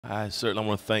I certainly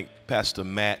want to thank Pastor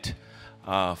Matt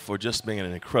for just being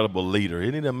an incredible leader.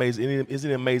 Isn't he amazing? Isn't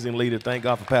he an amazing leader? Thank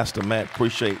God for Pastor Matt.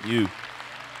 Appreciate you.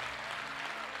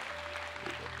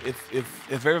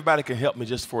 If everybody can help me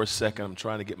just for a second, I'm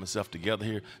trying to get myself together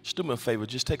here. Just do me a favor.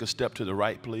 Just take a step to the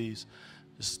right, please.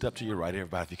 Just step to your right,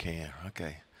 everybody, if you can.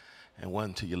 Okay. And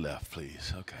one to your left,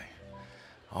 please. Okay.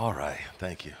 All right.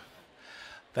 Thank you.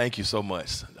 Thank you so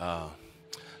much.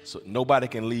 So nobody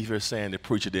can leave here saying the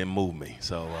preacher didn't move me.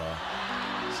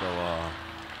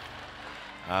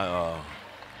 I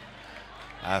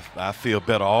feel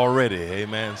better already.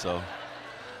 Amen. So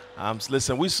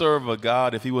listen, we serve a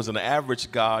God. If he was an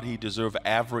average God, he deserved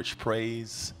average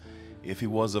praise. If he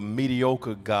was a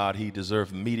mediocre God, he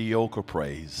deserved mediocre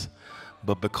praise.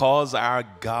 But because our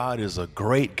God is a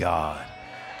great God,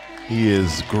 he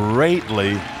is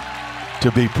greatly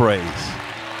to be praised.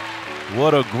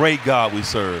 What a great God we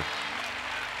serve.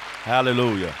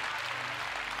 Hallelujah.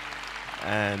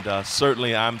 And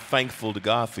certainly I'm thankful to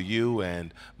God for you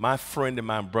and my friend and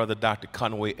my brother, Dr.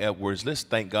 Conway Edwards. Let's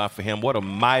thank God for him. What a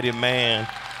mighty man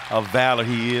of valor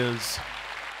he is.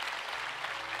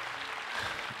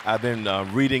 I've been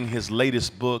reading his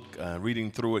latest book, reading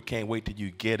through it. Can't wait till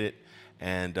you get it.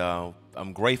 And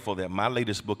I'm grateful that my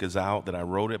latest book is out, that I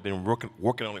wrote it. I've been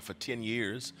working on it for 10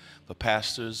 years for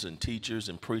pastors and teachers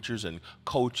and preachers and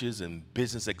coaches and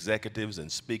business executives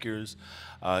and speakers.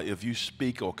 If you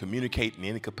speak or communicate in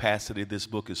any capacity, this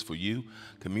book is for you,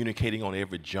 communicating on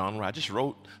every genre. I just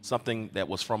wrote something that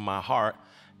was from my heart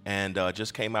and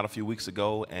just came out a few weeks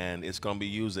ago, and it's going to be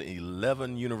used in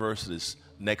 11 universities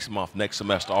next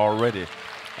semester already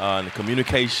in the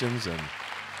communications and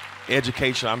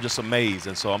education. I'm just amazed.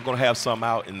 And so I'm going to have some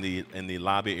out in the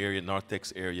lobby area,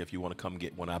 narthex area. If you want to come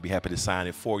get one, I'll be happy to sign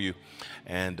it for you.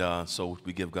 And so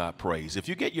we give God praise. If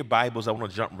you get your Bibles, I want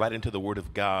to jump right into the Word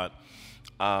of God.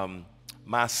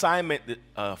 My assignment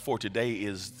for today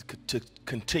is to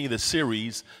continue the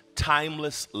series,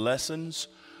 Timeless Lessons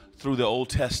through the Old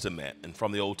Testament and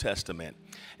from the Old Testament.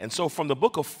 And so from the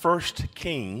book of 1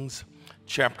 Kings,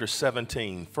 chapter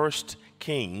 17, 1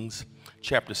 Kings,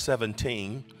 chapter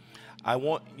 17, I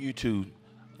want you to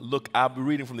look. I'll be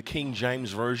reading from the King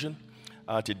James Version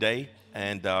today,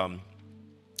 and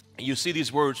you see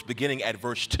these words beginning at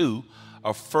verse 2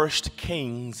 of 1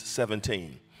 Kings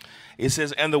 17. It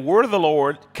says, "And the word of the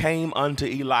Lord came unto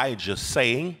Elijah,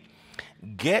 saying,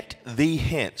 Get thee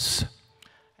hence,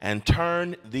 and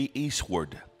turn thee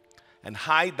eastward, and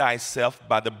hide thyself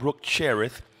by the brook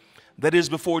Cherith, that is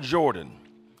before Jordan.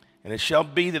 And it shall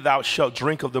be that thou shalt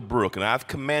drink of the brook, and I have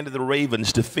commanded the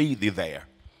ravens to feed thee there.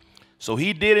 So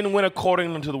he did and went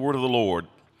according unto the word of the Lord,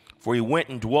 for he went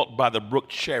and dwelt by the brook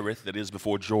Cherith, that is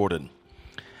before Jordan.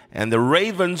 And the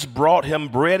ravens brought him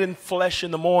bread and flesh in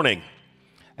the morning,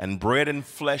 and bread and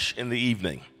flesh in the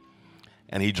evening.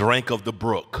 And he drank of the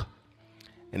brook.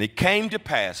 And it came to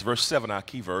pass," verse 7, our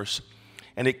key verse,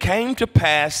 "and it came to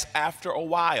pass after a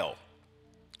while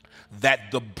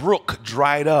that the brook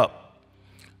dried up,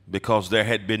 because there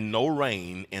had been no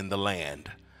rain in the land."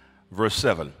 Verse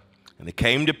 7, "And it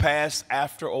came to pass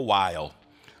after a while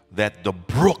that the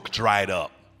brook dried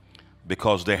up,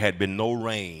 because there had been no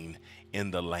rain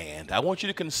in the land." I want you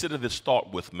to consider this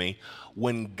thought with me.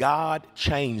 When God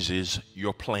changes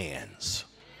your plans.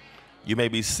 You may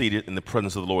be seated in the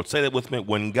presence of the Lord. Say that with me.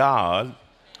 When God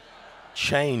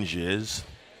changes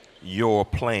your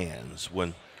plans.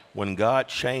 When God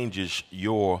changes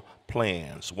your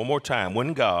plans. One more time.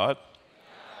 When God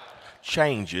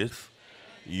changeth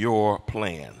your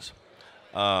plans.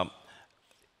 God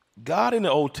in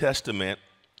the Old Testament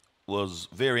was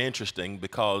very interesting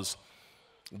because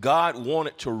God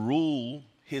wanted to rule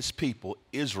his people,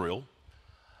 Israel,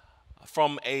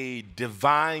 from a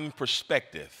divine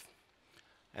perspective.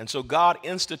 And so God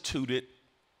instituted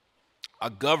a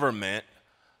government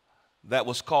that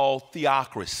was called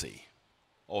theocracy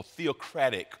or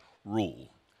theocratic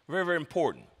rule. Very, very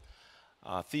important.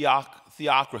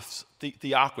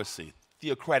 Theocracy,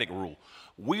 theocratic rule.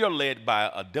 We are led by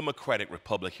a democratic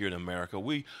republic here in America.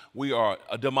 We are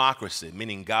a democracy,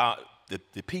 meaning God,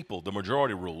 the people, the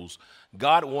majority rules.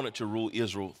 God wanted to rule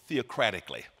Israel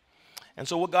theocratically. And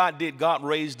so what God did, God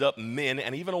raised up men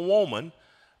and even a woman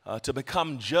to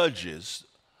become judges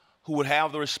who would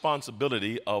have the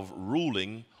responsibility of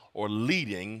ruling or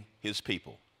leading his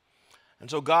people. And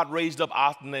so God raised up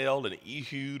Othniel and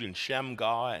Ehud and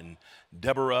Shamgar and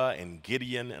Deborah and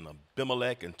Gideon and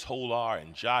Abimelech and Tolar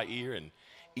and Jair and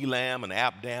Elam and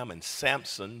Abdam and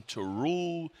Samson to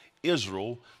rule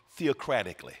Israel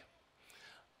theocratically.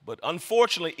 But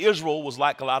unfortunately, Israel was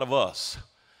like a lot of us.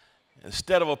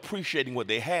 Instead of appreciating what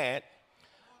they had,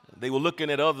 they were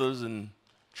looking at others and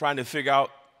trying to figure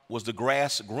out, was the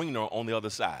grass greener on the other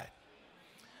side?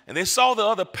 And they saw the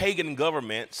other pagan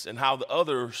governments and how the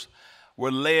others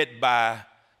were led by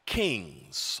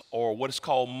kings, or what is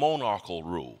called monarchical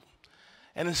rule.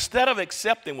 And instead of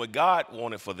accepting what God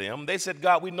wanted for them, they said,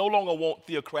 God, we no longer want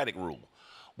theocratic rule.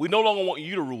 We no longer want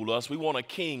you to rule us. We want a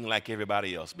king like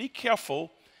everybody else. Be careful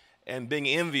in being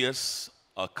envious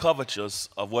or covetous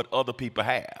of what other people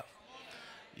have.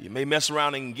 You may mess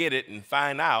around and get it and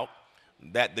find out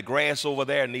that the grass over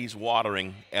there needs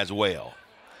watering as well.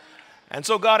 And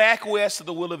so God acquiesced to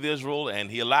the will of Israel, and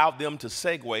he allowed them to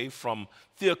segue from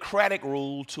theocratic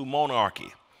rule to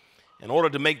monarchy. In order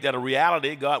to make that a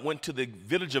reality, God went to the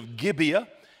village of Gibeah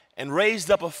and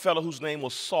raised up a fellow whose name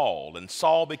was Saul. And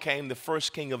Saul became the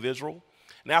first king of Israel.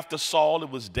 And after Saul, it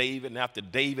was David. And after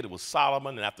David, it was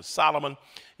Solomon. And after Solomon,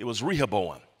 it was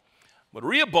Rehoboam. But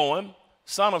Rehoboam,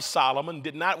 son of Solomon,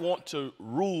 did not want to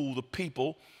rule the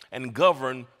people and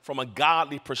govern from a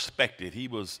godly perspective. He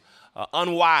was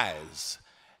unwise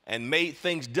and made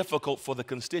things difficult for the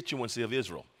constituency of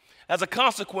Israel. As a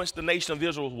consequence, the nation of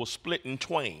Israel was split in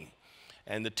twain.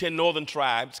 And the 10 northern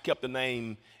tribes kept the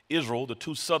name Israel. The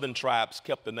 2 southern tribes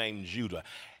kept the name Judah.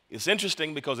 It's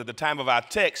interesting because at the time of our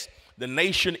text, the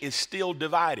nation is still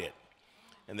divided.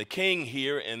 And the king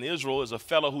here in Israel is a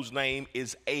fellow whose name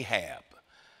is Ahab.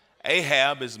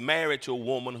 Ahab is married to a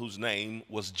woman whose name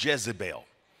was Jezebel.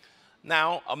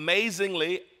 Now,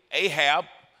 amazingly, Ahab,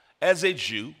 as a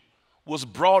Jew, was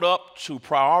brought up to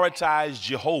prioritize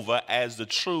Jehovah as the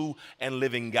true and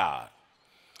living God.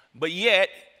 But yet,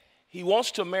 he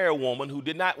wants to marry a woman who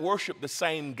did not worship the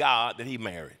same God that he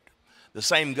married, the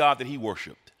same God that he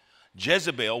worshiped.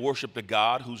 Jezebel worshiped a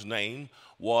god whose name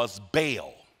was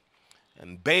Baal.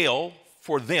 And Baal,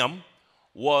 for them,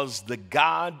 was the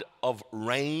god of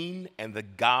rain and the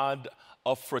god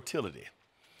of fertility.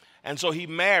 And so he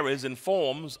marries and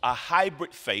forms a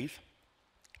hybrid faith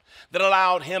that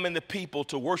allowed him and the people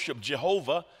to worship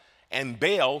Jehovah and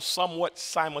Baal somewhat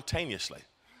simultaneously.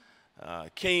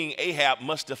 King Ahab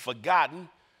must have forgotten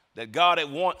that God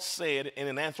had once said in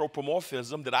an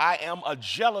anthropomorphism that I am a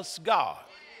jealous God,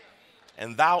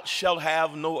 and thou shalt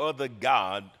have no other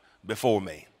God before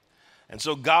me. And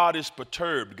so God is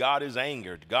perturbed, God is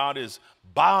angered, God is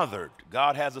bothered,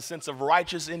 God has a sense of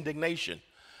righteous indignation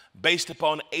based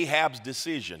upon Ahab's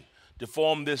decision to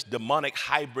form this demonic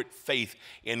hybrid faith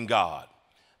in God.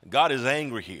 God is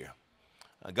angry here.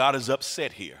 God is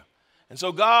upset here. And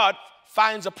so God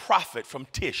finds a prophet from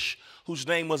Tish whose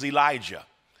name was Elijah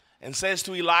and says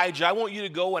to Elijah, I want you to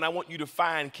go and I want you to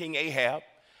find King Ahab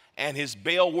and his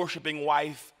Baal-worshiping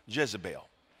wife Jezebel.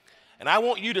 And I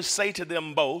want you to say to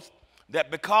them both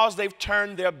that because they've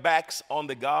turned their backs on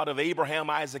the God of Abraham,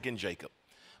 Isaac, and Jacob,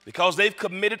 because they've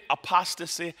committed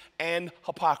apostasy and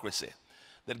hypocrisy,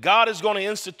 that God is going to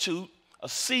institute a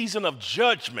season of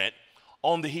judgment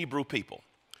on the Hebrew people.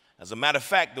 As a matter of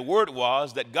fact, the word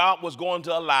was that God was going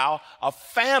to allow a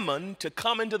famine to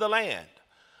come into the land,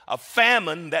 a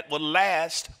famine that would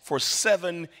last for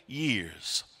 7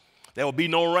 years. There would be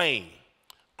no rain.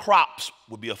 Crops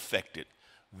would be affected.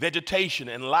 Vegetation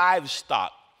and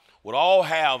livestock would all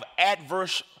have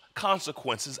adverse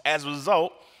consequences as a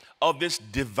result of this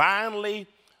divinely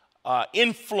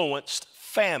influenced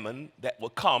famine that will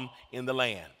come in the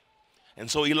land. And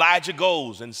so Elijah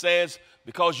goes and says,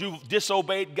 because you've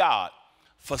disobeyed God,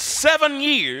 for 7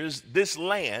 years this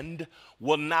land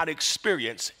will not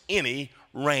experience any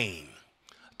rain.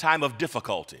 A time of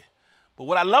difficulty. But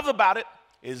what I love about it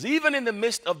is even in the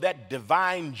midst of that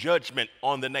divine judgment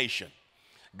on the nation,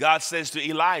 God says to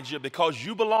Elijah, because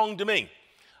you belong to me,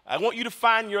 I want you to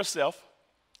find yourself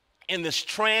in this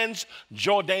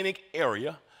Transjordanic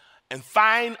area and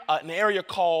find an area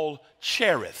called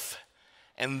Cherith.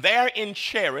 And there in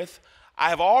Cherith, I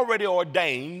have already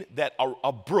ordained that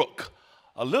a brook,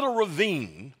 a little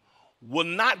ravine, will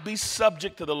not be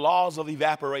subject to the laws of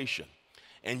evaporation.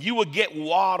 And you will get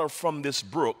water from this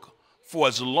brook for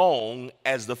as long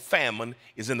as the famine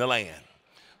is in the land.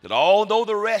 That although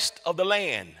the rest of the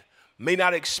land may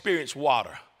not experience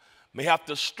water, may have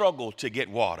to struggle to get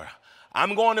water,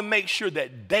 I'm going to make sure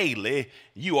that daily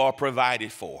you are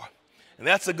provided for. And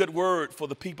that's a good word for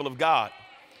the people of God.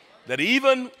 That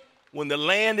even when the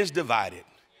land is divided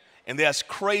and there's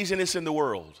craziness in the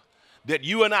world, that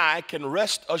you and I can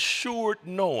rest assured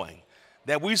knowing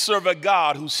that we serve a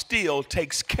God who still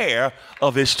takes care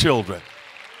of his children.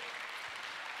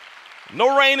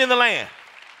 No rain in the land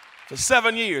for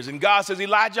 7 years. And God says,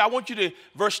 Elijah, I want you to,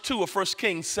 verse 2 of 1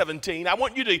 Kings 17, I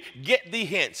want you to get thee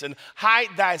hence and hide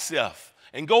thyself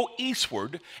and go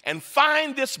eastward and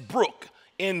find this brook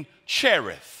in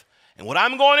Cherith. And what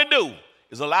I'm going to do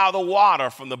is allow the water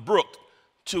from the brook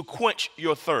to quench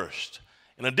your thirst.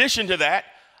 In addition to that,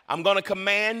 I'm going to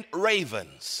command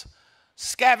ravens,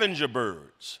 scavenger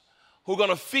birds, who are going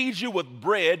to feed you with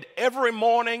bread every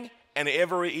morning and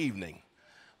every evening.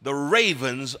 The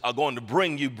ravens are going to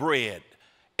bring you bread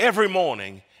every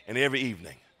morning and every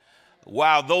evening.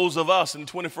 While those of us in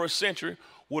the 21st century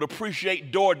would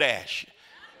appreciate DoorDash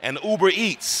and Uber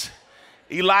Eats,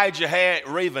 Elijah had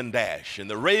Raven Dash and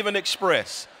the Raven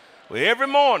Express, where every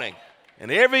morning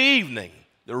and every evening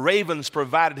the ravens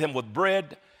provided him with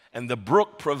bread and the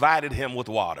brook provided him with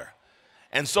water.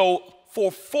 And so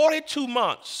for 42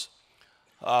 months,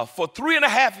 for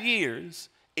 3.5 years,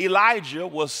 Elijah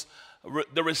was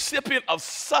the recipient of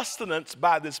sustenance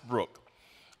by this brook.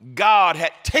 God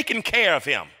had taken care of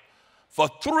him for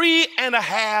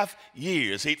 3.5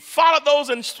 years. He'd followed those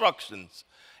instructions,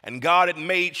 and God had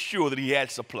made sure that he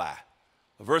had supply.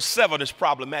 Verse 7 is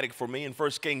problematic for me in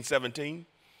 1 Kings 17,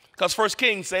 because 1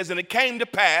 Kings says, and it came to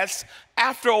pass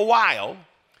after a while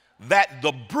that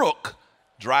the brook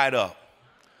dried up.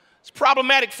 It's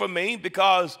problematic for me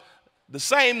because the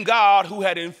same God who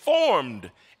had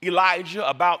informed Elijah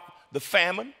about the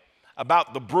famine,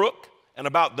 about the brook, and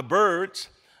about the birds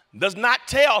does not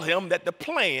tell him that the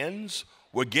plans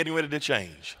were getting ready to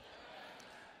change.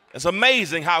 It's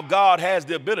amazing how God has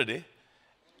the ability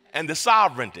and the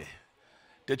sovereignty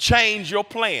to change your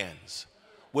plans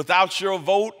without your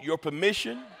vote, your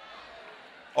permission,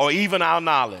 or even our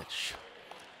knowledge.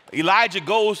 Elijah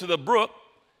goes to the brook,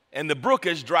 and the brook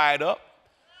is dried up.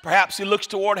 Perhaps he looks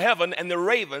toward heaven, and the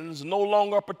ravens no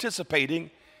longer are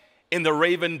participating in the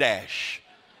Raven Dash,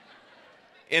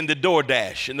 in the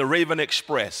DoorDash, in the Raven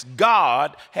Express.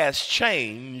 God has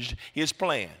changed his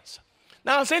plans.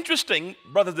 Now, it's interesting,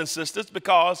 brothers and sisters,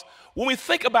 because when we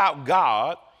think about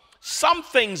God, some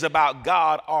things about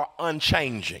God are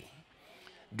unchanging.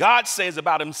 God says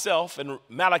about himself in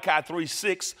Malachi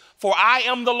 3:6, for I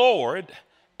am the Lord,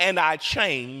 and I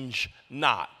change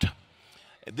not.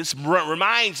 This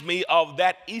reminds me of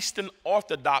that Eastern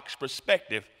Orthodox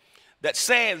perspective that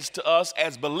says to us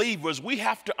as believers, we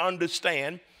have to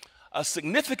understand a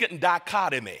significant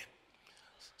dichotomy.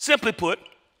 Simply put,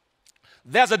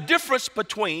 there's a difference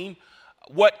between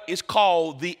what is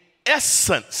called the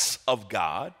essence of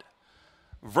God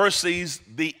versus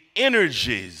the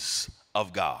energies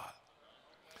of God.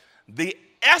 The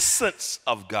essence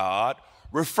of God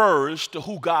refers to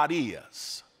who God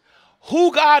is.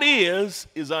 Who God is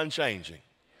unchanging.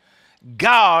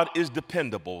 God is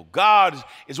dependable. God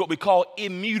is what we call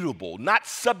immutable, not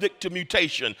subject to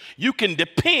mutation. You can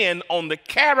depend on the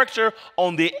character,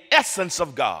 on the essence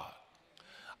of God.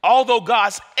 Although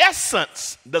God's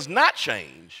essence does not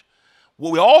change,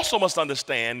 what we also must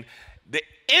understand, the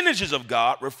energies of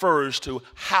God refers to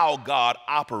how God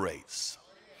operates.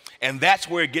 And that's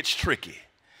where it gets tricky.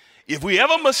 If we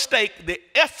ever mistake the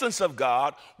essence of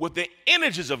God with the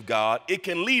energies of God, it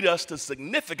can lead us to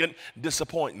significant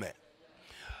disappointment.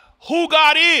 Who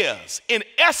God is, in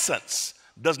essence,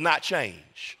 does not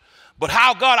change. But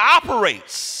how God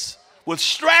operates with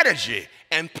strategy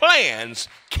and plans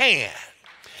can.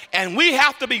 And we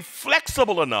have to be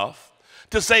flexible enough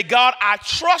to say, God, I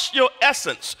trust your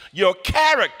essence, your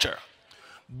character,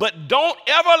 but don't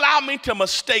ever allow me to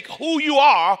mistake who you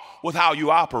are with how you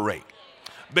operate.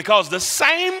 Because the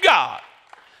same God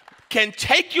can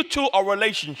take you to a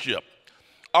relationship,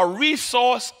 a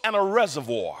resource, and a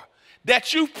reservoir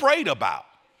that you've prayed about.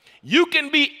 You can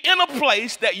be in a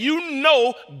place that you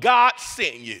know God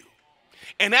sent you.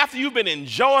 And after you've been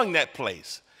enjoying that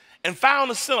place and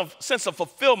found a sense of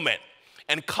fulfillment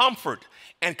and comfort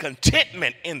and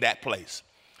contentment in that place,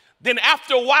 then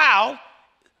after a while,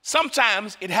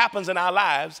 sometimes it happens in our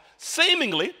lives,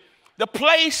 seemingly the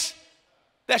place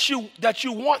that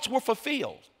you once were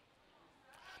fulfilled,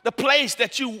 the place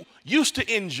that you used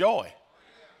to enjoy,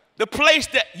 the place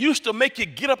that used to make you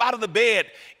get up out of the bed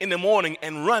in the morning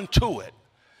and run to it.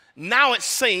 Now it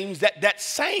seems that that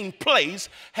same place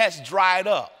has dried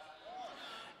up.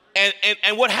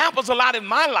 And what happens a lot in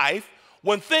my life,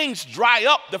 when things dry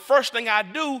up, the first thing I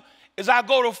do is I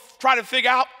go to try to figure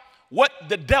out what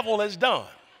the devil has done.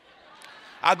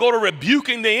 I go to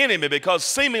rebuking the enemy because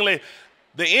seemingly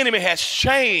the enemy has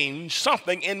changed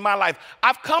something in my life.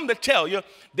 I've come to tell you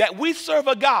that we serve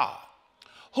a God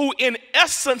who in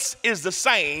essence is the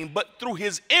same, but through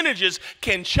his energies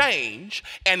can change,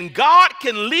 and God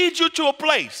can lead you to a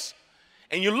place,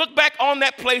 and you look back on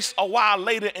that place a while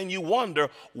later and you wonder,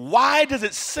 why does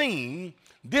it seem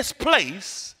this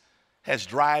place has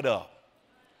dried up?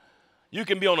 You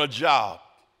can be on a job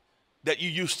that you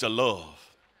used to love,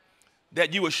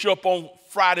 that you would show up on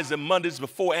Fridays and Mondays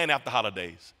before and after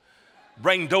holidays,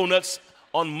 bring donuts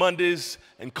on Mondays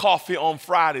and coffee on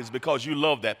Fridays because you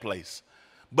love that place.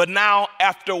 But now,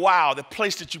 after a while, the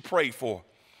place that you prayed for,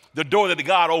 the door that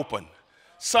God opened,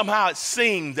 somehow it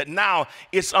seems that now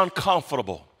it's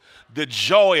uncomfortable. The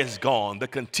joy is gone, the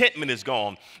contentment is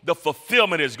gone, the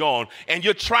fulfillment is gone, and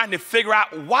you're trying to figure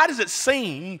out, why does it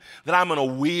seem that I'm in a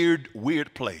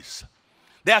weird place?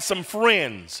 There are some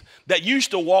friends that you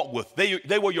used to walk with.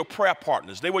 They were your prayer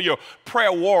partners. They were your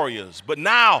prayer warriors. But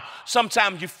now,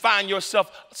 sometimes you find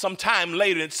yourself sometime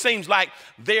later, it seems like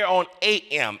they're on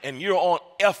AM and you're on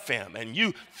FM, and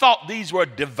you thought these were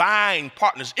divine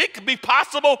partners. It could be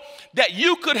possible that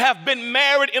you could have been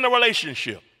married in a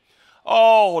relationship.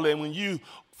 Oh, and when you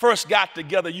first got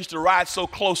together, you used to ride so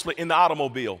closely in the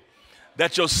automobile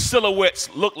that your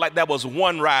silhouettes looked like that was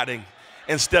one riding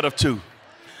instead of two.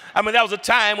 I mean, that was a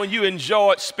time when you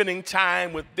enjoyed spending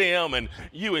time with them, and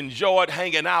you enjoyed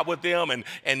hanging out with them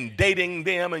and dating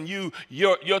them, and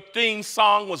your theme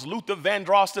song was Luther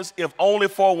Vandross's "If Only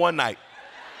for One Night."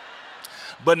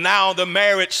 But now the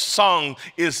marriage song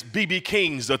is B.B.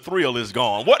 King's "The Thrill Is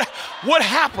Gone." What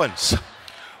happens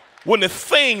when the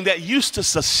thing that used to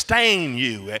sustain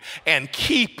you and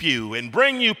keep you and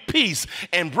bring you peace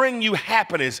and bring you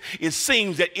happiness, it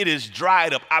seems that it is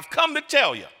dried up? I've come to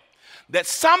tell you that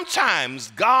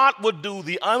sometimes God will do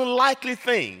the unlikely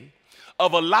thing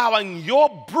of allowing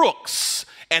your brooks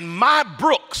and my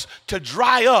brooks to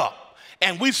dry up.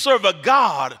 And we serve a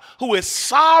God who is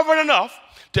sovereign enough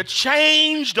to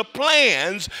change the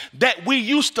plans that we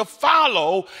used to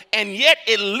follow, and yet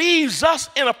it leaves us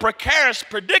in a precarious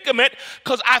predicament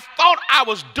because I thought I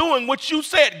was doing what you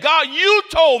said. God, you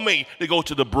told me to go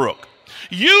to the brook.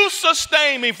 You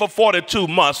sustained me for 42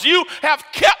 months. You have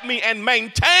kept me and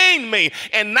maintained me.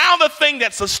 And now the thing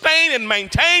that sustained and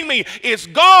maintained me is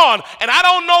gone. And I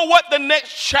don't know what the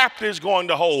next chapter is going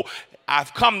to hold.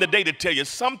 I've come today to tell you,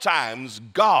 sometimes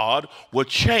God will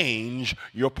change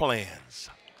your plans.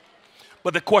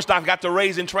 But the question I've got to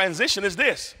raise in transition is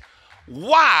this: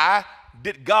 why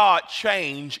did God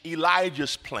change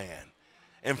Elijah's plan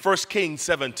in 1 Kings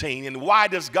 17? And why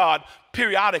does God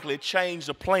periodically change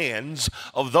the plans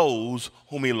of those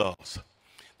whom he loves?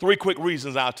 3 quick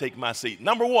reasons. I'll take my seat.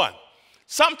 Number 1,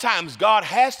 sometimes God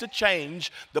has to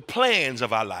change the plans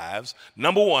of our lives.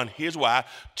 Number 1, here's why: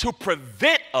 to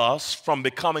prevent us from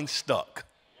becoming stuck.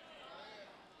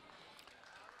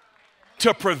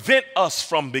 To prevent us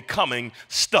from becoming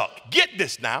stuck. Get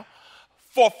this now.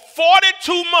 For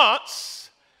 42 months,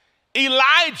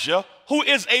 Elijah, who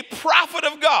is a prophet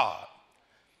of God,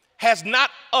 has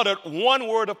not uttered one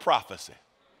word of prophecy.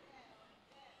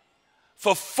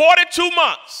 For 42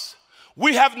 months,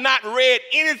 we have not read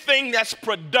anything that's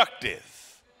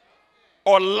productive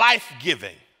or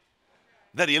life-giving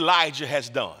that Elijah has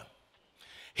done.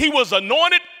 He was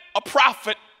anointed a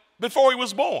prophet before he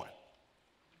was born.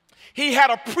 He had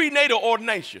a prenatal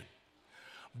ordination.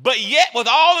 But yet, with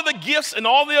all of the gifts and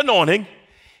all the anointing,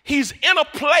 he's in a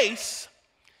place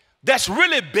that's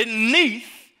really beneath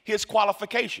his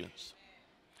qualifications.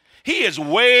 He is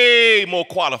way more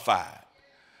qualified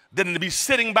than to be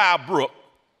sitting by a brook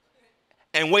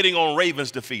and waiting on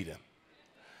ravens to feed him.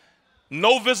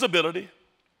 No visibility,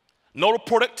 no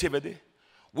productivity.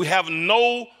 We have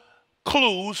no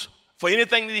clues for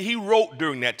anything that he wrote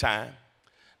during that time.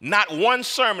 Not one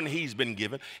sermon he's been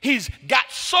given. He's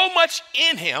got so much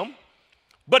in him,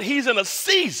 but he's in a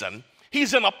season,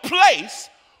 he's in a place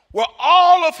where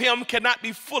all of him cannot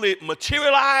be fully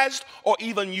materialized or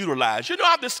even utilized. You know,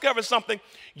 I've discovered something.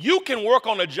 You can work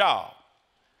on a job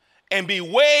and be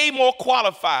way more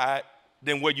qualified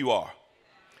than where you are.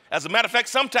 As a matter of fact,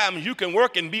 sometimes you can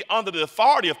work and be under the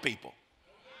authority of people.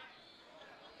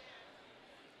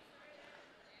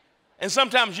 And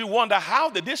sometimes you wonder,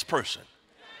 how did this person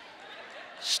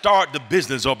start the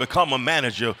business or become a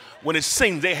manager when it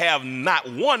seems they have not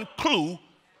one clue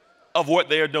of what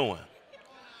they're doing?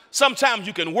 Sometimes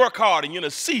you can work hard and you're in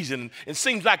a season, it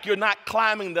seems like you're not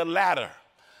climbing the ladder.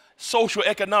 Social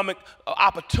economic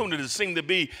opportunities seem to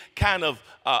be kind of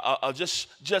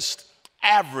just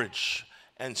average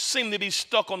and seem to be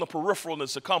stuck on the peripheral and the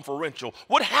circumferential.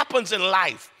 What happens in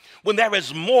life when there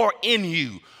is more in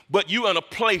you, but you're in a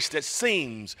place that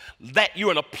seems that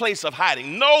you're in a place of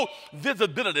hiding? No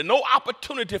visibility, no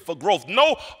opportunity for growth,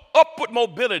 no upward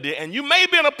mobility, and you may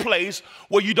be in a place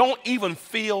where you don't even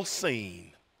feel seen.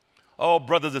 Oh,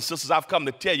 brothers and sisters, I've come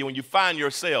to tell you, when we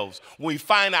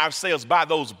find ourselves by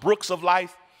those brooks of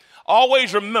life,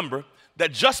 always remember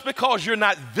that just because you're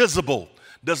not visible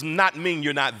does not mean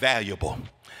you're not valuable.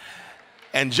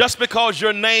 And just because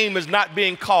your name is not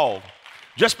being called,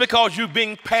 just because you're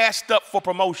being passed up for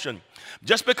promotion,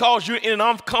 Just because you're in an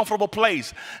uncomfortable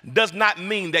place does not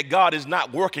mean that God is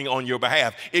not working on your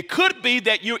behalf. It could be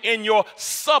that you're in your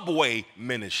subway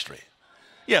ministry.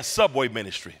 Yes, subway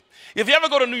ministry. If you ever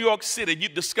go to New York City, you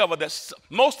discover that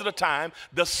most of the time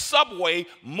the subway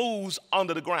moves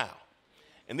under the ground.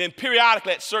 And then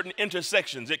periodically at certain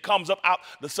intersections, it comes up out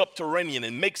the subterranean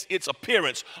and makes its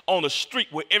appearance on the street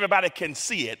where everybody can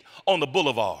see it on the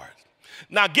boulevard.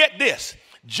 Now get this,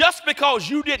 just because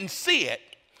you didn't see it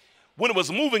when it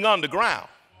was moving underground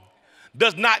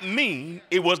does not mean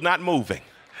it was not moving.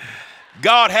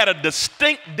 God had a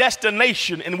distinct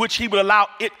destination in which he would allow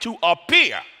it to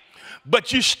appear,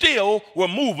 but you still were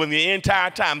moving the entire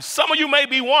time. Some of you may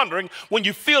be wondering when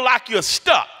you feel like you're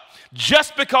stuck.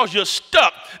 Just because you're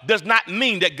stuck does not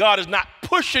mean that God is not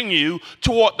pushing you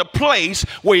toward the place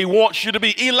where he wants you to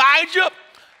be. Elijah,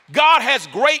 God has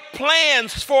great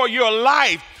plans for your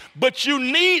life, but you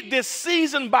need this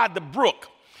season by the brook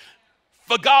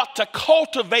for God to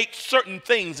cultivate certain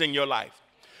things in your life.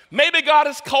 Maybe God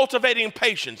is cultivating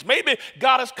patience. Maybe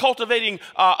God is cultivating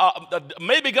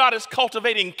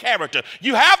character.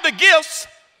 You have the gifts,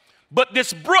 but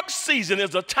this brook season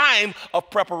is a time of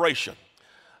preparation.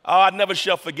 Oh, I never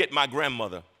shall forget my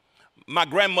grandmother. My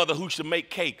grandmother who used to make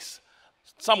cakes,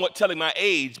 somewhat telling my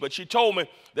age, but she told me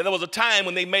that there was a time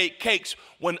when they made cakes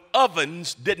when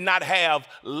ovens did not have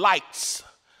lights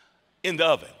in the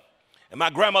oven. And my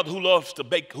grandmother who loved to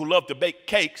bake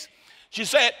cakes, she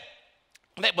said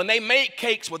that when they made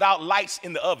cakes without lights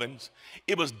in the ovens,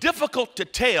 it was difficult to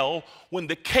tell when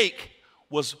the cake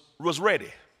was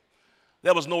ready.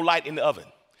 There was no light in the oven.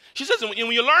 She says when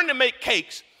you learn to make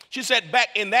cakes, she said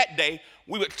back in that day,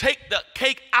 we would take the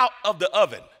cake out of the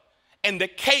oven and the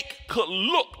cake could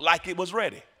look like it was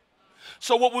ready.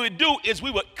 So what we would do is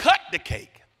we would cut the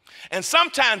cake. And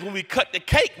sometimes when we cut the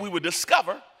cake, we would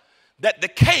discover that the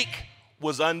cake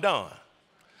was undone.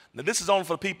 Now this is only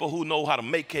for people who know how to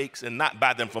make cakes and not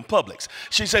buy them from Publix.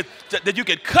 She said that you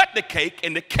could cut the cake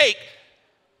and the cake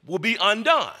will be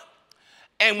undone.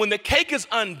 And when the cake is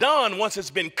undone, once it's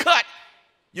been cut,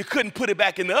 you couldn't put it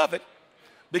back in the oven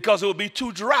because it would be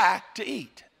too dry to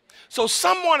eat. So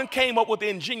someone came up with the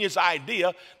ingenious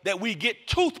idea that we get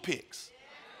toothpicks.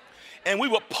 And we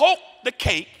would poke the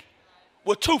cake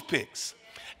with toothpicks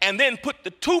and then put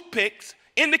the toothpicks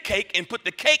in the cake and put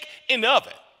the cake in the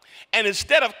oven. And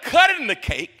instead of cutting the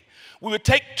cake, we would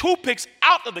take toothpicks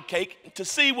out of the cake to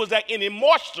see was there any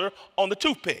moisture on the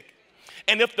toothpick.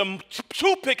 And if the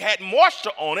toothpick had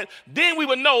moisture on it, then we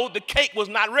would know the cake was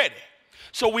not ready.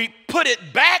 So we put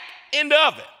it back in the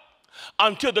oven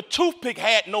until the toothpick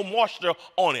had no moisture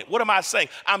on it. What am I saying?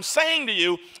 I'm saying to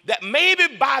you that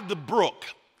maybe by the brook,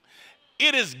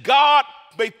 it is God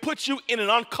may put you in an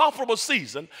uncomfortable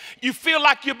season. You feel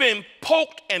like you're being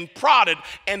poked and prodded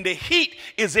and the heat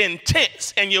is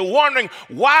intense and you're wondering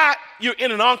why you're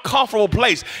in an uncomfortable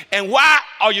place and why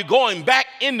are you going back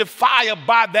in the fire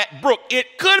by that brook.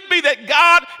 It could be that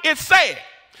God is saying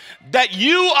that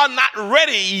you are not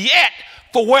ready yet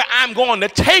for where I'm going to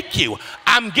take you.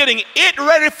 I'm getting it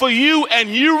ready for you and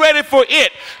you ready for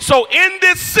it. So in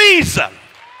this season,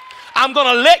 I'm going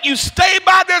to let you stay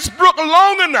by this brook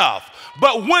long enough.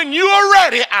 But when you are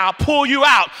ready, I'll pull you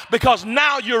out because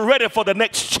now you're ready for the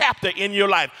next chapter in your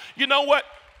life. You know what?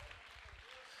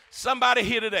 Somebody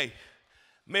here today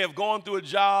may have gone through a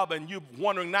job and you're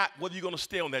wondering not whether you're going to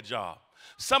stay on that job.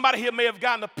 Somebody here may have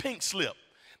gotten a pink slip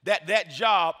that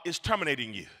job is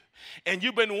terminating you. And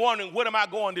you've been wondering, what am I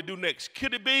going to do next?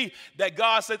 Could it be that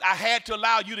God says, I had to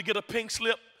allow you to get a pink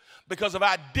slip because if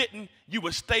I didn't, you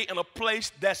would stay in a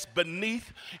place that's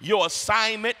beneath your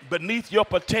assignment, beneath your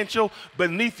potential,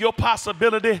 beneath your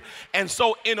possibility. And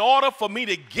so in order for me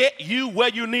to get you where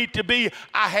you need to be,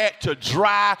 I had to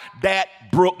dry that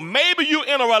brook. Maybe you're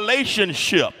in a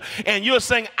relationship and you're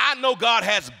saying, I know God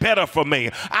has better for me.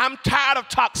 I'm tired of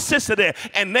toxicity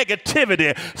and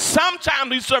negativity. Sometimes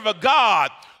we serve a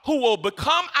God who will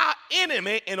become our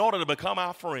enemy in order to become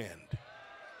our friend.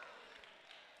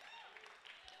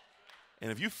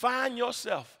 And if you find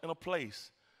yourself in a place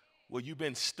where you've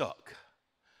been stuck,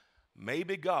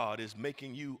 maybe God is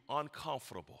making you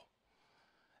uncomfortable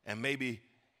and maybe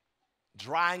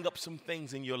drying up some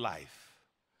things in your life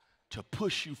to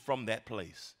push you from that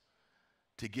place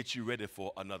to get you ready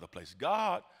for another place.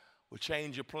 God will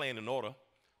change your plan in order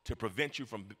to prevent you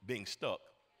from being stuck.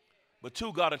 But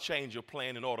two, God will change your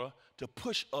plan in order to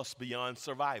push us beyond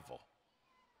survival.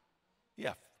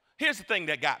 Yeah, here's the thing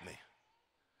that got me.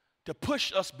 To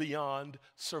push us beyond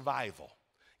survival.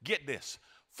 Get this.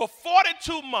 For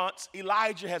 42 months,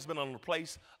 Elijah has been on the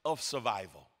place of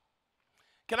survival.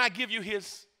 Can I give you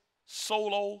his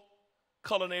solo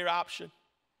culinary option?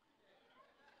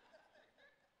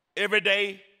 Every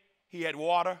day he had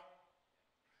water.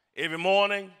 Every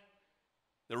morning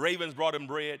the ravens brought him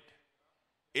bread.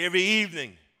 Every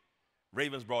evening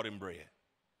ravens brought him bread.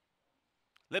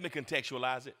 Let me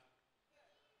contextualize it.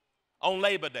 On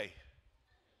Labor Day,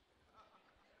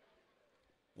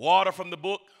 water from the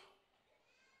brook,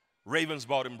 ravens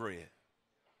brought him bread.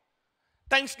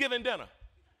 Thanksgiving dinner,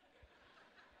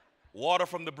 water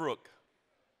from the brook,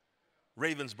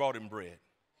 ravens brought him bread.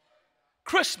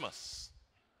 Christmas,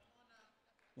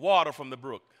 water from the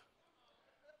brook,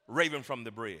 raven from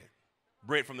the bread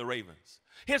from the ravens.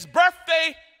 His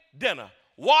birthday dinner,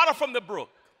 water from the brook,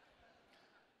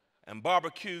 and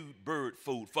barbecued bird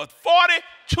food. For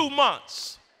 42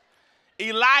 months,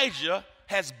 Elijah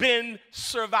has been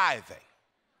surviving.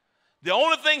 The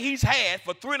only thing he's had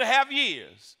for 3.5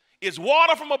 years is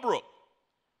water from a brook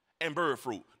and bird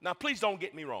fruit. Now, please don't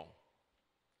get me wrong.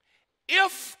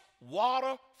 If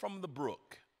water from the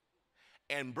brook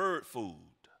and bird food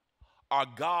are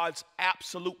God's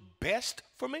absolute best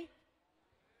for me,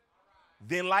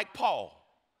 then like Paul,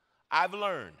 I've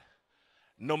learned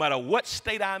no matter what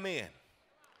state I'm in,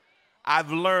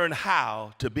 I've learned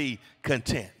how to be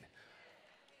content.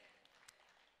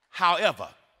 However,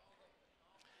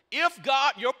 if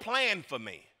God, your plan for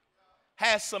me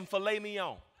has some filet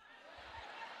mignon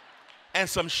and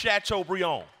some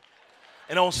Chateaubriand,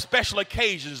 and on special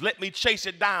occasions, let me chase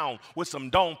it down with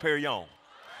some Dom Perignon,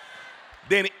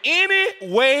 then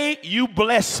any way you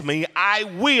bless me, I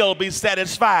will be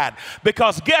satisfied.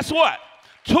 Because guess what?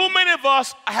 Too many of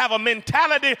us have a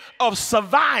mentality of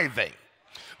surviving.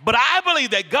 But I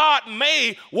believe that God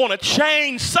may want to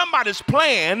change somebody's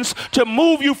plans to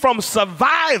move you from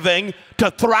surviving to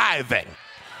thriving.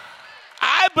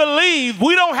 I believe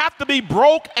we don't have to be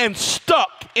broke and stuck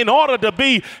in order to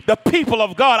be the people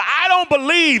of God. I don't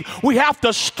believe we have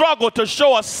to struggle to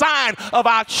show a sign of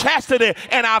our chastity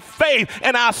and our faith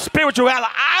and our spirituality.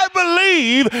 I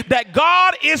believe that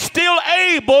God is still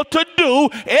able to do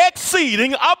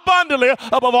exceeding abundantly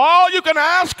above all you can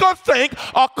ask or think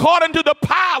according to the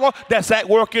power that's at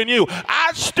work in you.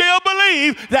 I still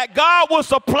believe that God will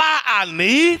supply our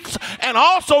needs and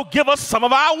also give us some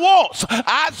of our wants.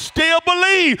 I still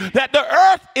believe that the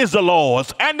earth is the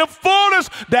Lord's and the fullness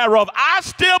thereof. I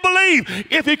still believe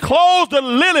if he clothes the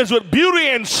lilies with beauty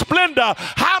and splendor,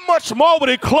 how much more would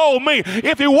he clothe me?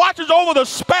 If he watches over the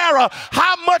sparrow,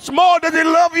 how much more does he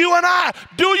love you and I?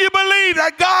 Do you believe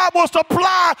that God will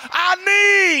supply our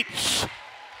needs?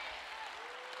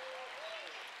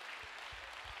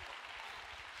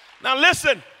 Now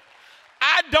listen,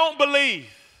 I don't believe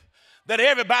that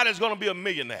everybody's going to be a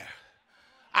millionaire.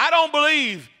 I don't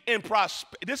believe in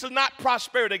prosperity. This is not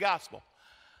prosperity gospel.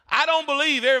 I don't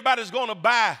believe everybody's going to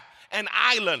buy an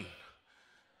island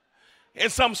in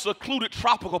some secluded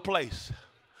tropical place.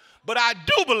 But I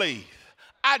do believe,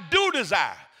 I do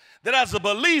desire that as a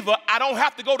believer, I don't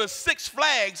have to go to Six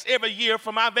Flags every year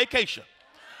for my vacation.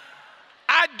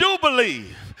 I do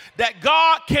believe that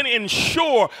God can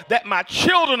ensure that my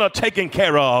children are taken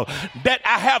care of, that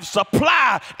I have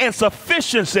supply and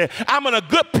sufficiency. I'm in a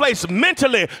good place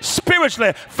mentally,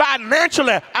 spiritually,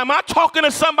 financially. Am I talking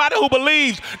to somebody who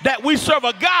believes that we serve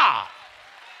a God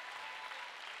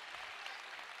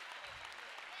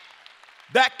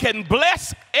that can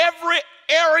bless every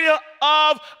area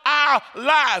of our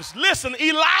lives? Listen,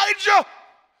 Elijah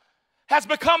has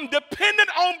become dependent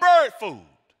on bird food.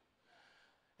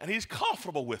 And he's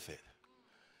comfortable with it.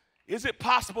 Is it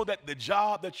possible that the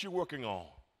job that you're working on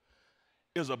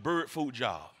is a bird food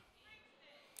job?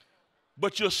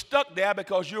 But you're stuck there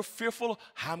because you're fearful,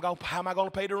 how am I going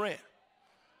to pay the rent?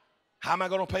 How am I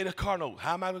going to pay the car note?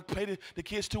 How am I going to pay the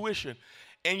kids' tuition?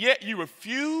 And yet you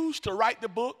refuse to write the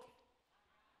book.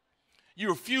 You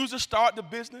refuse to start the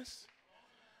business.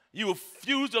 You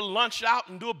refuse to launch out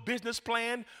and do a business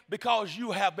plan because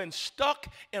you have been stuck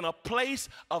in a place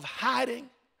of hiding.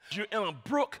 You're in a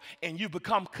brook and you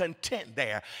become content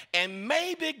there. And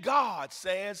maybe God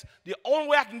says the only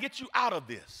way I can get you out of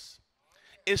this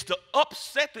is to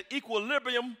upset the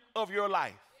equilibrium of your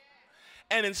life.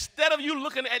 And instead of you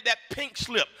looking at that pink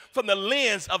slip from the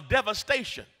lens of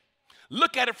devastation,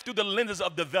 look at it through the lenses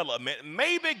of development.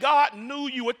 Maybe God knew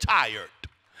you were tired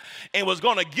and was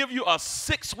going to give you a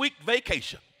 6-week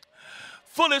vacation,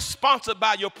 fully sponsored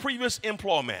by your previous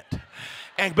employment.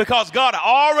 And because God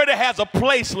already has a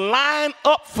place lined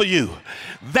up for you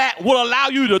that will allow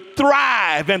you to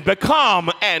thrive and become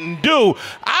and do.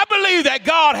 I believe that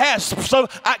God has,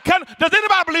 does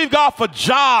anybody believe God for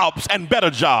jobs and better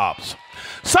jobs?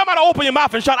 Somebody open your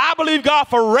mouth and shout, I believe God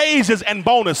for raises and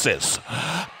bonuses.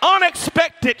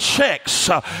 unexpected checks,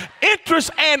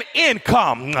 interest and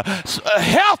income,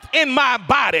 health in my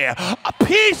body,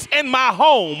 peace in my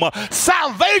home,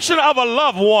 salvation of a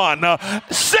loved one.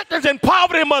 Sickness and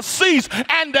poverty must cease,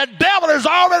 and the devil is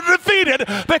already defeated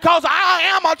because I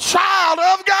am a child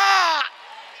of God.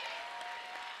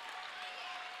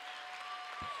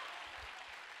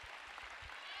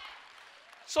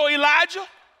 So Elijah,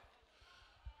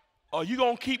 are you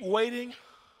going to keep waiting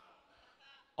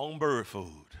on bird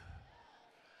food?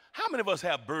 How many of us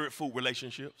have bird food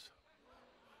relationships?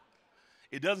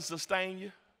 It doesn't sustain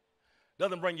you,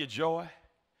 doesn't bring you joy,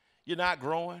 you're not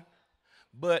growing,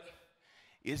 but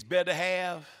it's better to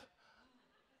have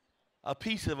a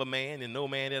piece of a man than no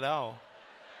man at all.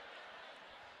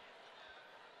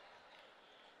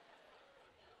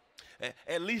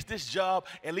 At least this job,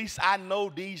 at least I know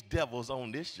these devils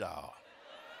on this job.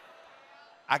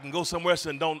 I can go somewhere else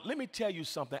and don't. Let me tell you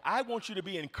something. I want you to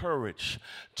be encouraged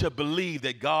to believe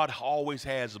that God always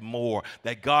has more,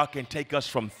 that God can take us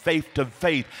from faith to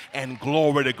faith and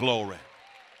glory to glory.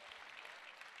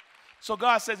 So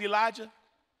God says, Elijah,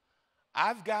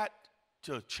 I've got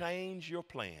to change your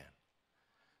plan.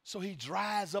 So he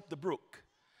dries up the brook.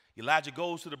 Elijah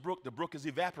goes to the brook is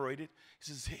evaporated.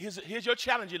 He says, here's your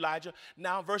challenge, Elijah.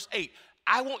 Now, verse 8,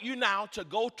 I want you now to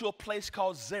go to a place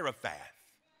called Zarephath.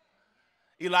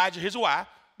 Elijah, here's why.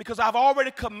 Because I've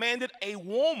already commanded a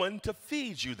woman to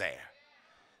feed you there.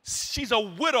 She's a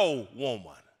widow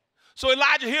woman. So,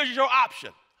 Elijah, here's your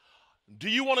option. Do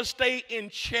you want to stay in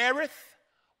Cherith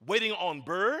waiting on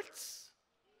birds?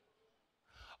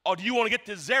 Or do you want to get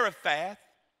to Zarephath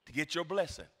to get your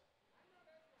blessing?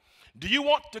 Do you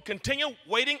want to continue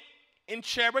waiting in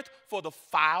Cherith for the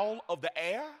fowl of the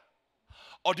air?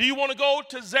 Or do you want to go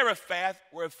to Zarephath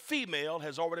where a female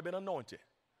has already been anointed?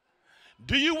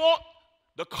 Do you want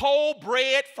the cold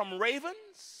bread from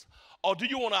ravens? Or do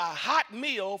you want a hot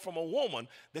meal from a woman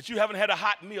that you haven't had a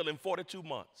hot meal in 42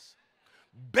 months?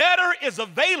 Better is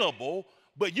available,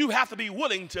 but you have to be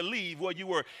willing to leave where you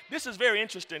were. This is very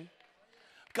interesting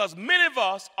because many of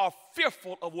us are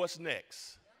fearful of what's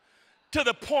next, to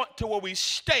the point to where we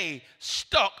stay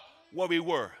stuck where we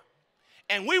were.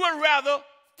 And we would rather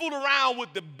fool around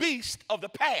with the beast of the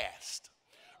past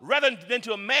rather than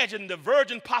to imagine the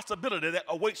virgin possibility that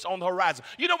awaits on the horizon.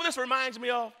 You know what this reminds me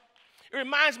of? It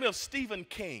reminds me of Stephen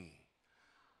King,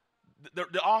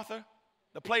 the author,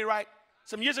 the playwright.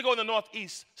 Some years ago in the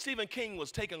Northeast, Stephen King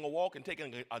was taking a walk and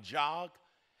taking a jog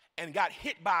and got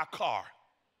hit by a car.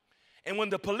 And when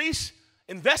the police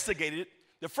investigated,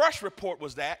 the first report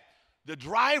was that the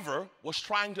driver was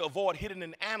trying to avoid hitting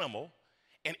an animal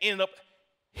and ended up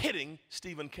hitting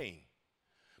Stephen King.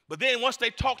 But then once they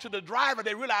talked to the driver,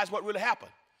 they realized what really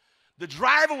happened. The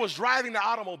driver was driving the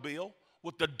automobile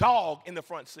with the dog in the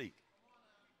front seat.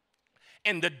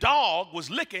 And the dog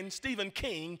was licking Stephen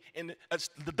King, and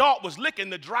the dog was licking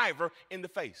the driver in the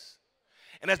face.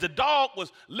 And as the dog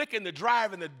was licking the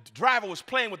driver and the driver was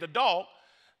playing with the dog,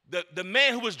 the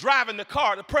man who was driving the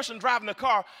car, the person driving the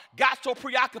car, got so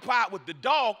preoccupied with the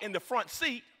dog in the front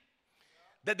seat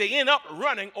that they end up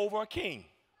running over a king.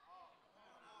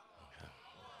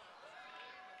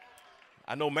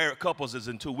 I know married couples is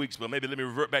in 2 weeks, but maybe let me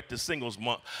revert back to singles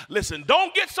month. Listen,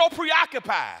 don't get so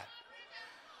preoccupied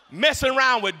messing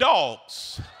around with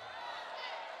dogs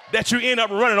that you end up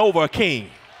running over a king.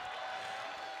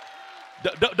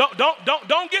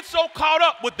 Don't get so caught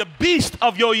up with the beast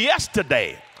of your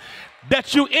yesterday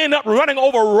that you end up running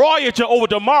over royalty over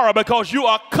tomorrow because you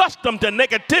are accustomed to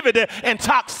negativity and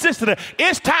toxicity.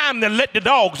 It's time to let the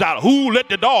dogs out. Who let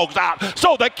the dogs out?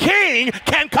 So the king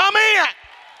can come in.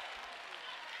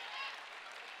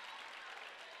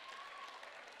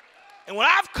 And what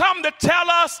I've come to tell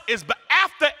us is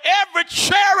after every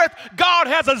Cherith, God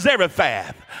has a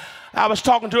Zarephath. I was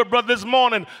talking to a brother this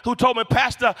morning who told me,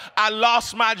 Pastor, I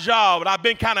lost my job and I've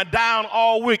been kind of down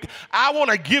all week. I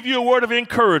want to give you a word of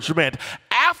encouragement.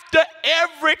 After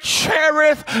every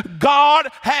Cherith, God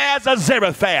has a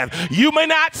Zarephath. You may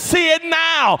not see it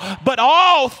now, but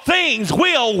all things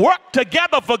will work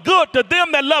together for good to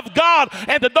them that love God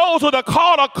and to those who are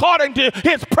called according to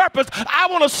his purpose. I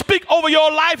want to speak over your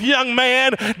life, young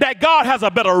man, that God has a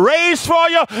better raise for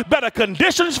you, better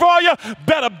conditions for you,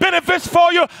 better benefits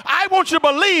for you. I want you to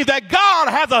believe that God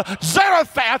has a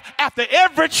Zarephath after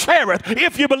every Cherith.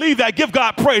 If you believe that, give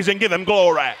God praise and give him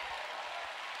glory.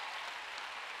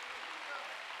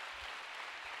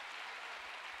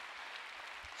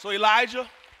 So Elijah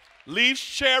leaves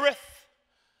Cherith.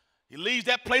 He leaves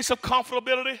that place of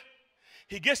comfortability.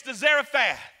 He gets to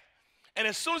Zarephath. And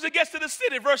as soon as he gets to the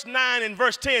city, verse 9 and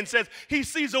verse 10 says he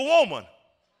sees a woman.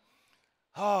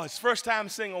 Oh, it's first time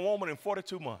seeing a woman in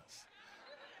 42 months.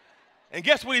 And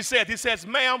guess what he said? He says,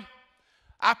 ma'am,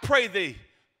 I pray thee,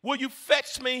 will you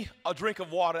fetch me a drink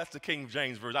of water? That's the King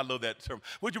James Version. I love that term.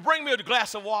 Would you bring me a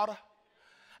glass of water?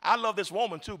 I love this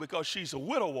woman, too, because she's a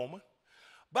widow woman.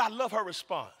 But I love her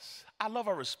response. I love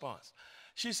her response.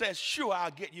 She says, sure,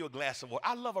 I'll get you a glass of water.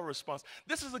 I love her response.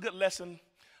 This is a good lesson,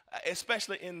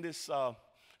 especially in this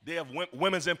day of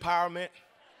women's empowerment,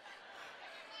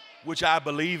 which I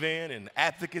believe in, and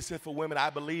advocacy for women. I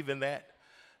believe in that.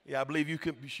 Yeah, I believe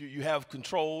you have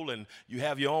control and you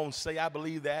have your own say. I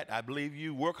believe that. I believe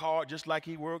you work hard just like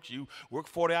he works. You work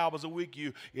 40 hours a week.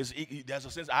 There's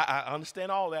a sense. I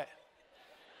understand all that.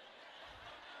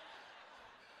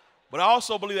 But I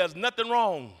also believe there's nothing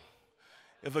wrong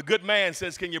if a good man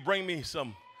says, can you bring me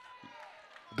some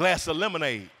glass of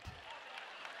lemonade?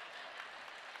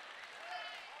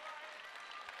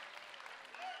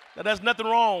 Now, there's nothing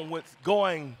wrong with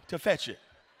going to fetch it.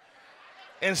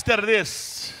 Instead of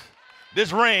this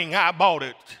ring, I bought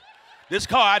it. This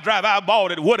car I drive, I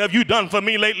bought it. What have you done for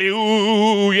me lately?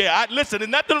 Ooh, yeah. Listen, there's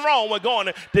nothing wrong with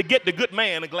going to get the good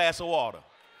man a glass of water.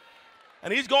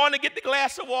 And he's going to get the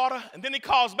glass of water, and then he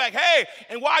calls back, hey,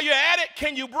 and while you're at it,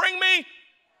 can you bring me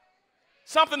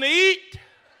something to eat?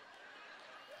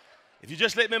 If you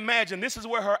just let me imagine, this is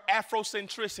where her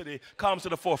Afrocentricity comes to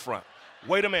the forefront.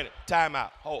 Wait a minute, time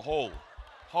out, hold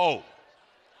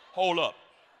up.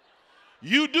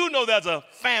 You do know there's a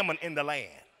famine in the land.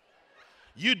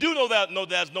 You do know that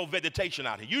there's no vegetation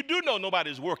out here. You do know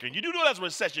nobody's working. You do know there's a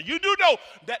recession. You do know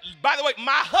that, by the way,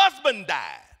 my husband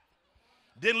died.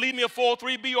 Didn't leave me a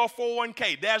 403B or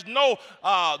 401K. There's no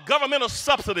governmental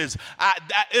subsidies.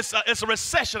 It's a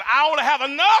recession. I only have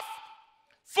enough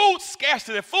food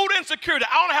scarcity, food insecurity.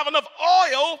 I only have enough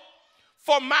oil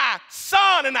for my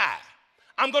son and I.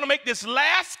 I'm going to make this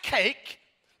last cake,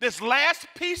 this last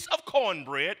piece of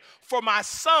cornbread for my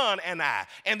son and I.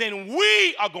 And then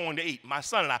we are going to eat, my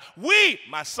son and I.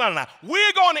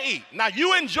 We're going to eat. Now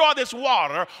you enjoy this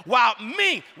water while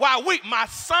my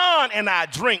son and I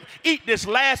eat this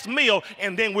last meal,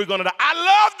 and then we're going to die. I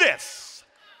love this.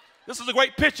 This is a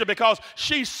great picture because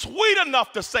she's sweet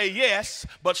enough to say yes,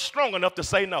 but strong enough to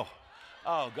say no.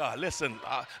 Oh, God, listen,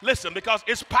 because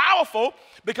it's powerful,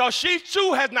 because she,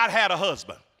 too, has not had a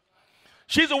husband.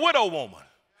 She's a widow woman.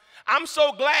 I'm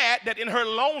so glad that in her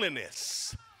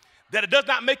loneliness, that it does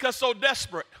not make her so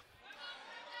desperate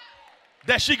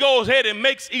that she goes ahead and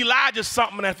makes Elijah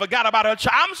something and forgot about her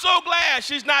child. I'm so glad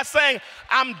she's not saying,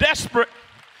 I'm desperate.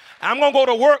 I'm going to go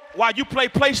to work while you play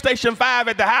PlayStation 5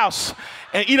 at the house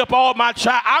and eat up all my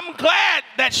child. I'm glad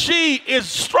that she is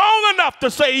strong enough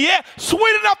to say yes,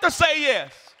 sweet enough to say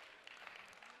yes,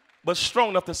 but strong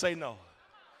enough to say no.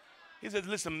 He says,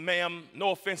 listen, ma'am,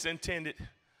 no offense intended,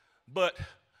 but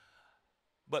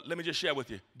let me just share with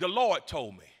you. The Lord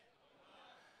told me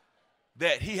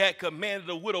that he had commanded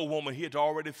a widow woman here to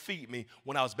already feed me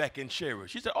when I was back in Cherry.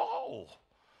 She said, oh.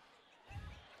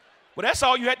 Well, that's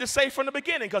all you had to say from the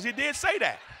beginning, because he did say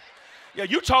that. Yeah,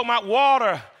 you talking about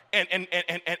water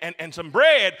and some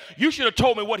bread. You should have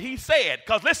told me what he said,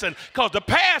 because listen, because the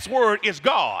password is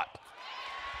God.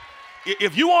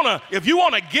 If you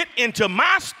wanna get into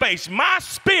my space, my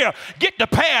sphere, get the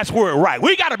password right.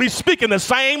 We got to be speaking the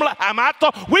same.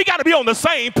 We got to be on the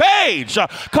same page.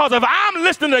 Because if I'm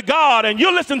listening to God and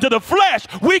you're listening to the flesh,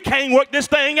 we can't work this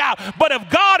thing out. But if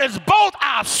God is both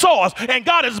our source and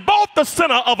God is both the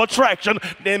center of attraction,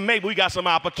 then maybe we got some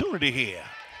opportunity here.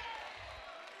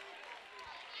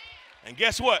 And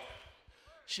guess what?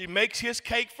 She makes his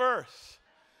cake first.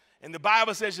 And the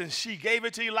Bible says, and she gave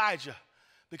it to Elijah,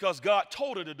 because God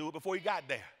told her to do it before he got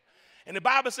there. And the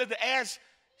Bible says that as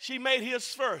she made his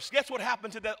first, guess what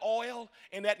happened to that oil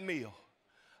and that meal?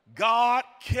 God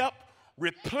kept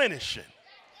replenishing.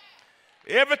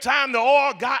 Every time the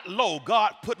oil got low,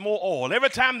 God put more oil. Every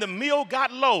time the meal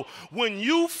got low, when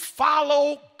you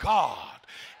follow God,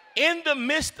 in the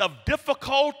midst of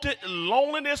difficulty,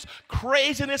 loneliness,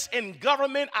 craziness in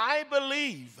government, I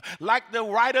believe, like the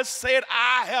writer said,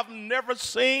 I have never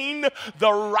seen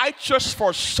the righteous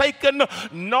forsaken,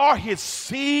 nor his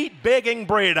seed begging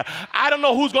bread. I don't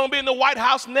know who's going to be in the White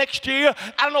House next year.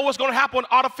 I don't know what's going to happen with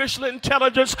artificial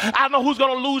intelligence. I don't know who's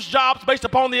going to lose jobs based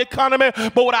upon the economy.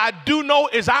 But what I do know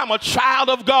is I'm a child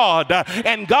of God,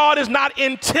 and God is not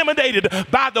intimidated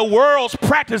by the world's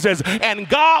practices. And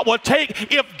God will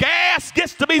take, if gas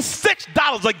gets to be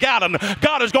 $6 a gallon,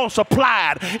 God is going to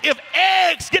supply it. If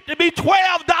eggs get to be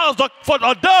 $12 for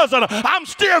a dozen, I'm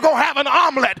still going to have an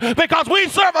omelet, because we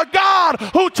serve a God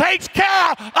who takes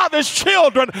care of his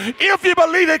children. If you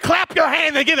believe it, clap your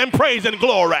hands and give him praise and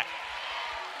glory.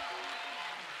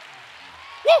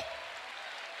 Woo!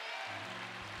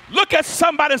 Look at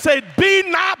somebody and say, be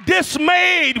not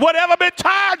dismayed. Whatever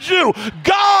betides you,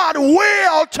 God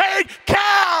will take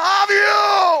care of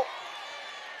you.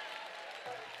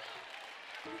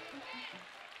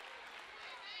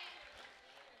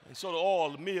 And so the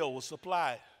oil, the meal was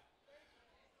supplied.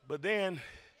 But then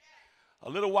a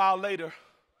little while later,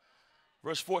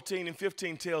 verse 14 and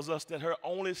 15 tells us that her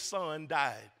only son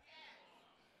died.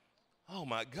 Oh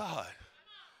my God.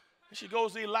 And she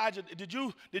goes to Elijah, did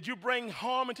you bring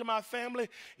harm into my family?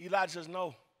 Elijah says,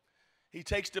 no. He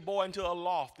takes the boy into a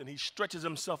loft and he stretches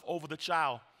himself over the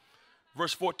child.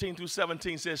 Verse 14 through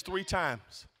 17 says 3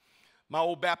 times. My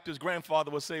old Baptist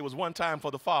grandfather would say it was 1 time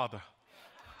for the Father,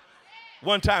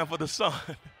 1 time for the Son,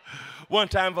 1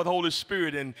 time for the Holy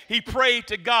Spirit. And he prayed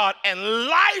to God and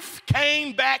life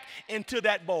came back into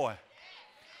that boy.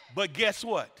 But guess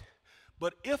what?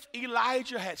 But if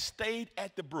Elijah had stayed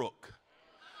at the brook,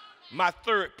 my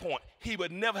third point, he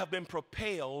would never have been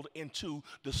propelled into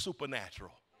the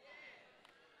supernatural.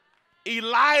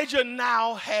 Elijah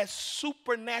now has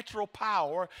supernatural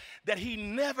power that he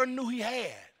never knew he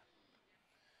had.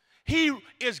 He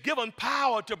is given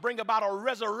power to bring about a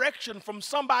resurrection from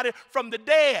somebody from the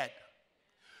dead.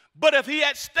 But if he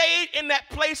had stayed in that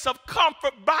place of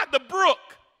comfort by the brook,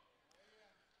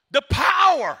 the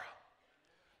power,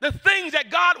 the things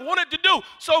that God wanted to do,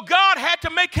 so God had to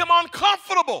make him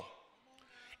uncomfortable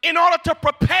in order to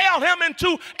propel him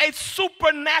into a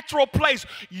supernatural place.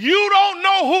 You don't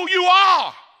know who you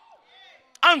are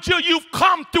until you've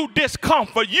come through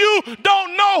discomfort. You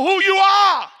don't know who you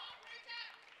are.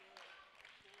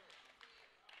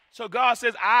 So God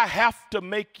says, I have to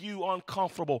make you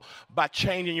uncomfortable by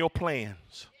changing your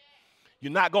plans.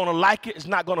 You're not going to like it. It's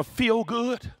not going to feel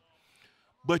good.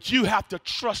 But you have to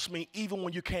trust me even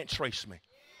when you can't trace me.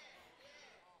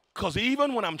 Because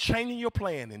even when I'm changing your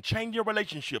plan and changing your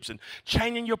relationships and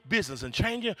changing your business and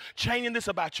changing this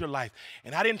about your life,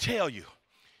 and I didn't tell you,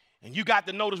 and you got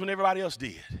the notice when everybody else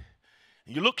did,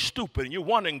 and you look stupid, and you're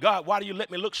wondering, God, why do you let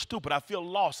me look stupid? I feel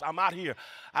lost. I'm out here.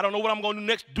 I don't know what I'm going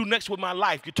to do next with my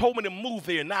life. You told me to move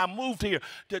here, and now I moved here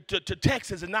to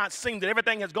Texas, and now it seems that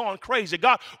everything has gone crazy.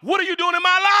 God, what are you doing in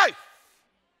my life?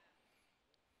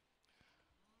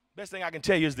 Best thing I can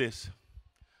tell you is this.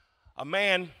 A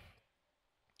man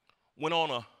went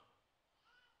on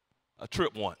a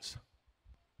trip once,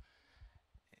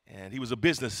 and he was a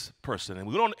business person,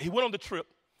 and he went on the trip.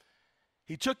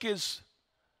 He took his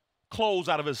clothes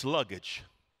out of his luggage,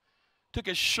 took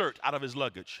his shirt out of his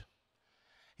luggage.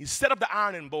 He set up the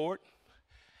ironing board,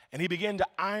 and he began to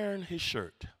iron his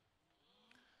shirt.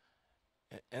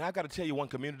 And I've got to tell you, one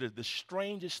community, the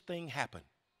strangest thing happened.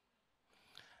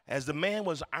 As the man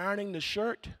was ironing the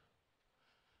shirt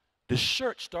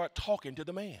started talking to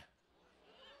the man.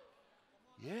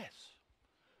 Yes.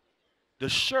 The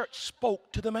shirt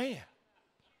spoke to the man.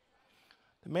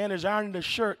 The man is ironing the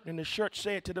shirt, and the shirt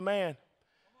said to the man,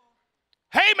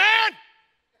 hey, man,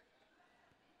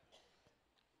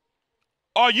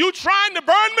 are you trying to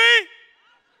burn me?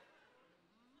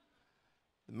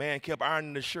 The man kept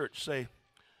ironing the shirt, say,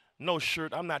 no,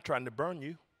 shirt, I'm not trying to burn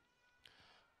you.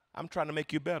 I'm trying to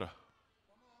make you better.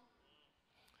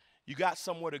 You got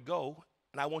somewhere to go,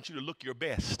 and I want you to look your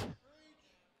best.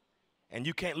 And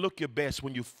you can't look your best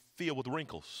when you filled with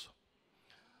wrinkles.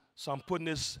 So I'm putting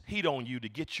this heat on you to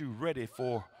get you ready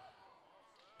for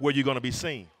where you're going to be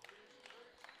seen.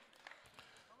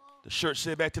 The shirt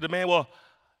said back to the man, well,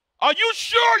 are you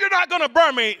sure you're not going to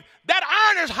burn me?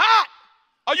 That iron is hot.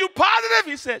 Are you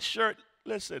positive? He said, shirt,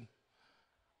 listen,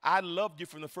 I loved you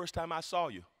from the first time I saw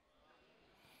you.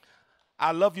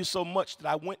 I love you so much that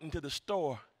I went into the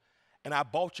store and I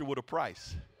bought you with a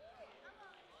price.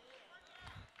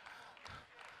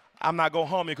 I'm not going to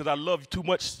harm you because I love you too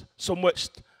much, so much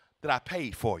that I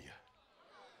paid for you.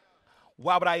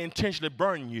 Why would I intentionally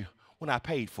burn you when I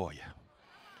paid for you?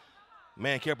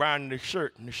 Man kept ironing the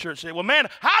shirt, and the shirt said, well, man,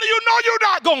 how do you know you're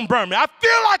not going to burn me? I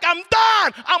feel like I'm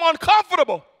dying. I'm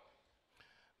uncomfortable.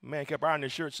 Man kept ironing the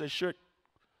shirt, said, shirt,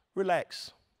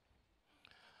 relax.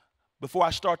 Before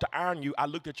I start to iron you, I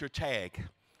looked at your tag.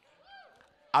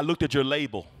 I looked at your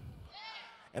label,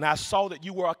 and I saw that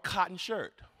you were a cotton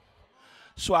shirt.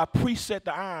 So I preset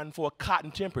the iron for a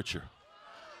cotton temperature.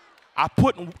 I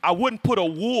wouldn't put a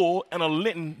wool and a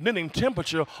linen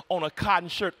temperature on a cotton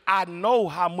shirt. I know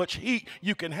how much heat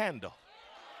you can handle.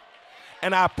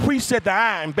 And I preset the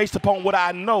iron based upon what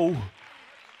I know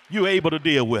you're able to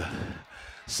deal with.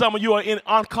 Some of you are in an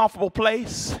uncomfortable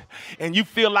place, and you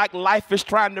feel like life is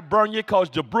trying to burn you because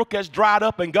the brook has dried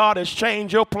up and God has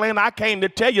changed your plan, I came to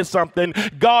tell you something.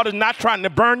 God is not trying to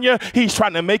burn you. He's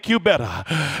trying to make you better.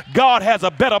 God has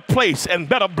a better place and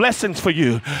better blessings for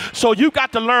you. So you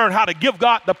got to learn how to give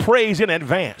God the praise in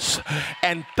advance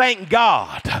and thank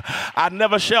God. I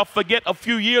never shall forget a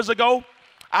few years ago,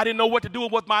 I didn't know what to do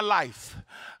with my life.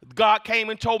 God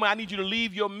came and told me, I need you to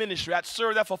leave your ministry. I'd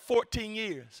served there for 14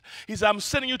 years. He said, I'm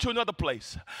sending you to another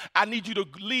place. I need you to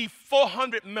leave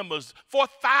 400 members,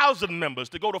 4,000 members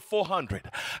to go to 400.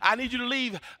 I need you to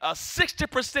leave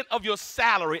 60% of your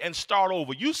salary and start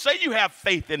over. You say you have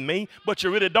faith in me, but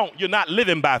you really don't. You're not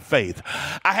living by faith.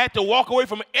 I had to walk away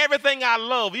from everything I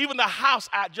love, even the house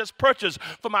I just purchased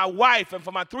for my wife and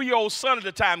for my 3-year-old son at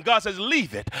the time. God says,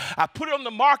 leave it. I put it on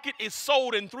the market. It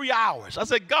sold in 3 hours. I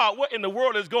said, God, what in the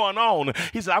world is going on?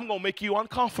 He said, I'm going to make you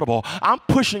uncomfortable. I'm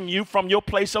pushing you from your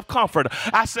place of comfort.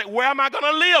 I said, where am I going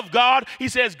to live, God? He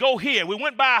says, go here. We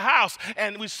went by a house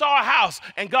and we saw a house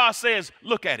and God says,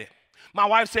 look at it. My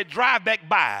wife said, drive back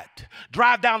by it.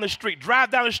 Drive down the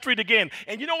street again.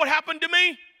 And you know what happened to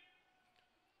me?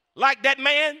 Like that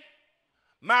man,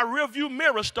 my rearview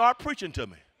mirror started preaching to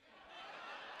me.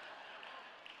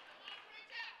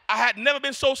 I had never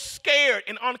been so scared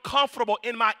and uncomfortable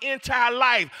in my entire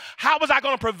life. How was I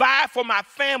going to provide for my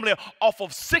family off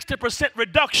of 60%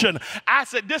 reduction? I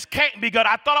said, this can't be good.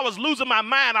 I thought I was losing my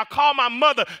mind. I called my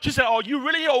mother. She said, are you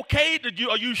really okay?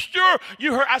 Are you sure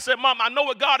you heard? I said, Mom, I know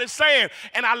what God is saying.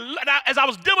 And as I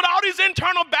was dealing with all these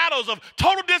internal battles of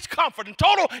total discomfort and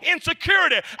total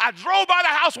insecurity, I drove by the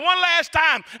house one last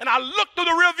time and I looked through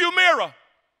the rearview mirror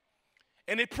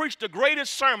and it preached the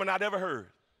greatest sermon I'd ever heard.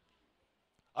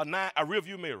 A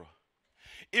rearview mirror.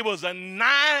 It was a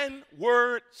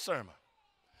 9-word sermon.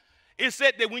 It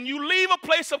said that when you leave a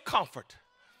place of comfort,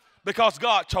 because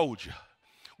God told you,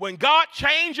 when God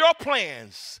changed your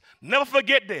plans, never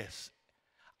forget this,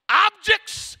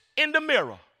 objects in the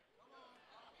mirror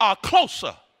are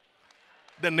closer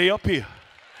than they appear.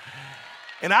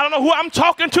 And I don't know who I'm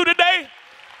talking to today,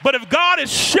 but if God is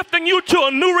shifting you to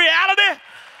a new reality,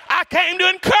 I came to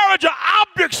encourage you.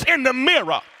 Objects in the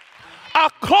mirror are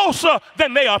closer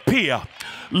than they appear.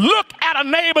 Look at a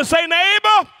neighbor, say,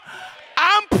 neighbor,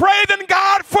 I'm praising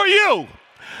God for you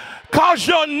because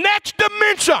your next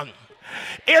dimension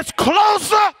is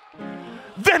closer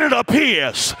than it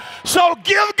appears. So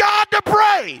give God the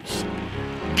praise.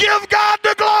 Give God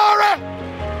the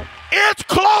glory. It's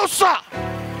closer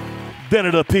than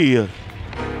it appears.